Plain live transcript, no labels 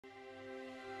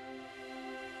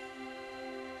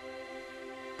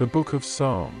The Book of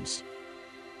Psalms.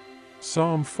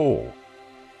 Psalm 4.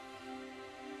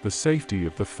 The safety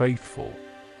of the faithful.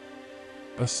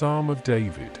 A Psalm of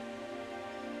David.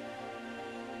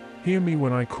 Hear me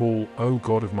when I call, O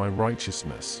God of my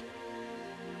righteousness.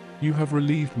 You have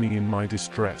relieved me in my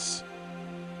distress.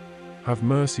 Have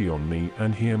mercy on me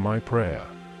and hear my prayer.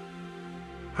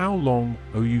 How long,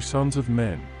 O you sons of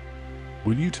men,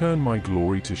 will you turn my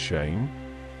glory to shame?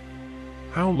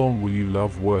 How long will you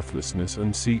love worthlessness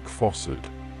and seek falsehood?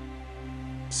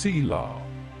 Selah.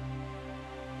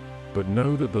 But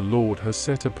know that the Lord has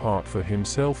set apart for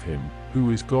himself him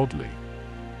who is godly.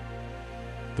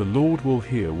 The Lord will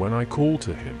hear when I call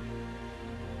to him.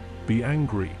 Be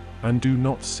angry, and do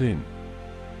not sin.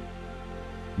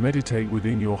 Meditate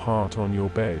within your heart on your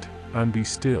bed, and be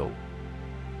still.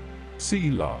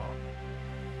 Selah.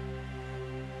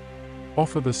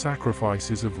 Offer the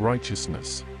sacrifices of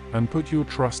righteousness, and put your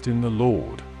trust in the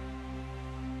Lord.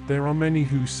 There are many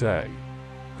who say,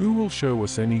 who will show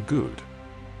us any good?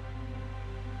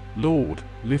 Lord,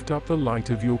 lift up the light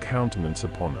of your countenance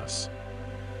upon us.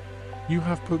 You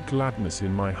have put gladness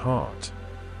in my heart,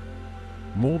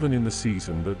 more than in the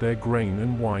season that their grain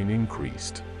and wine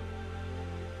increased.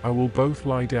 I will both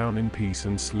lie down in peace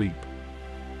and sleep.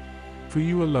 For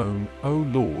you alone, O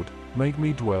Lord, make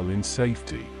me dwell in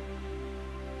safety.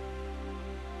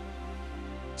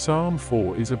 Psalm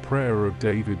 4 is a prayer of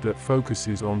David that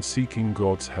focuses on seeking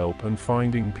God's help and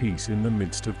finding peace in the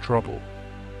midst of trouble.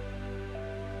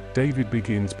 David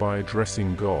begins by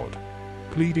addressing God,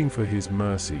 pleading for his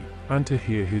mercy, and to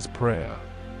hear his prayer.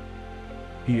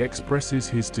 He expresses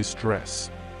his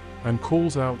distress, and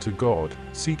calls out to God,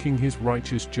 seeking his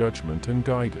righteous judgment and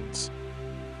guidance.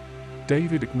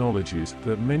 David acknowledges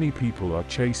that many people are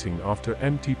chasing after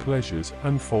empty pleasures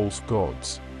and false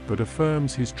gods, but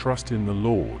affirms his trust in the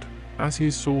Lord as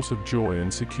his source of joy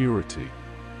and security.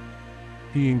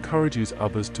 He encourages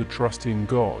others to trust in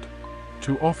God,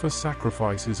 to offer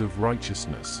sacrifices of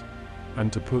righteousness,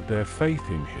 and to put their faith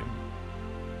in him.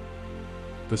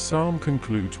 The psalm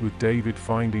concludes with David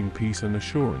finding peace and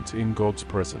assurance in God's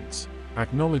presence,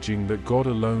 acknowledging that God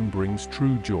alone brings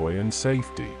true joy and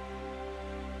safety.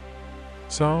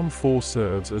 Psalm 4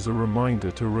 serves as a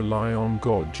reminder to rely on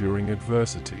God during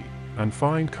adversity, and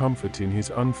find comfort in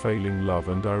his unfailing love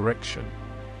and direction.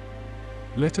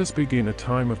 Let us begin a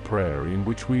time of prayer in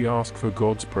which we ask for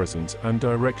God's presence and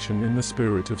direction in the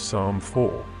spirit of Psalm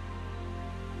 4.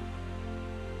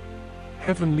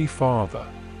 Heavenly Father,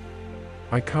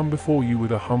 I come before you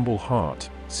with a humble heart,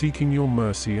 seeking your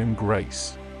mercy and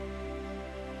grace.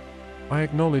 I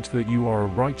acknowledge that you are a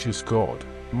righteous God,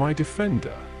 my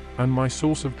defender, and my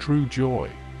source of true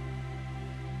joy.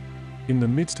 In the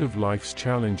midst of life's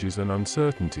challenges and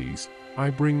uncertainties, I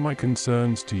bring my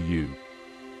concerns to you.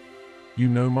 You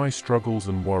know my struggles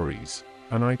and worries,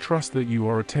 and I trust that you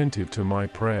are attentive to my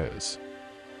prayers.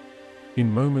 In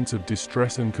moments of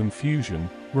distress and confusion,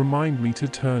 remind me to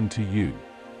turn to you.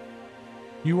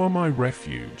 You are my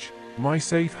refuge, my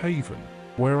safe haven,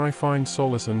 where I find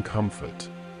solace and comfort.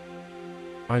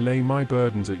 I lay my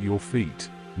burdens at your feet,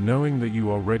 knowing that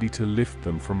you are ready to lift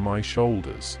them from my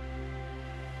shoulders.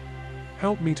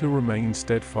 Help me to remain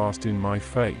steadfast in my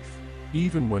faith,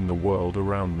 even when the world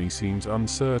around me seems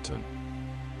uncertain.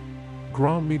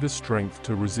 Grant me the strength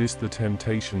to resist the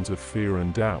temptations of fear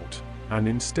and doubt, and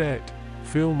instead,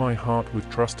 fill my heart with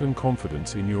trust and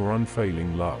confidence in your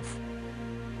unfailing love.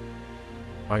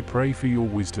 I pray for your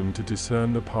wisdom to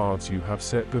discern the paths you have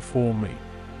set before me.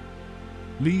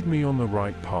 Lead me on the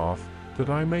right path, that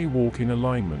I may walk in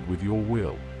alignment with your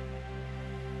will.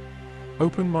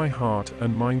 Open my heart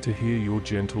and mind to hear your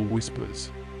gentle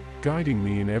whispers, guiding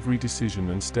me in every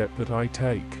decision and step that I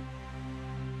take.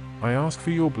 I ask for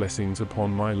your blessings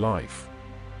upon my life.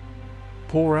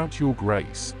 Pour out your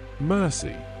grace,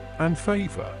 mercy, and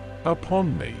favor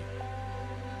upon me.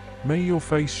 May your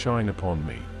face shine upon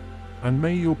me, and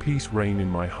may your peace reign in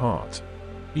my heart,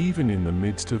 even in the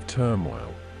midst of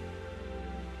turmoil.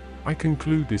 I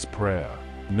conclude this prayer,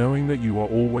 knowing that you are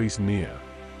always near,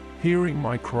 hearing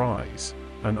my cries,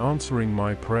 and answering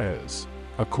my prayers,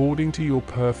 according to your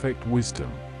perfect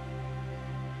wisdom.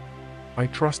 I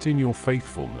trust in your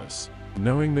faithfulness,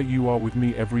 knowing that you are with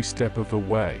me every step of the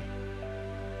way.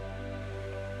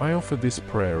 I offer this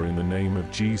prayer in the name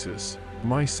of Jesus,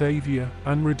 my Savior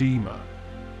and Redeemer.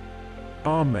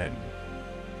 Amen.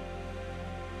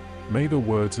 May the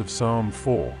words of Psalm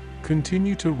 4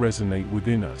 continue to resonate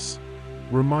within us,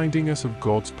 reminding us of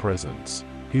God's presence,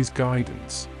 his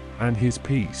guidance, and his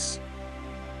peace.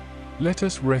 Let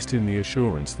us rest in the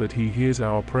assurance that he hears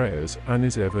our prayers and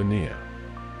is ever near.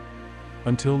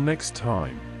 Until next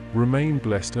time, remain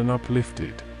blessed and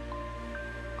uplifted.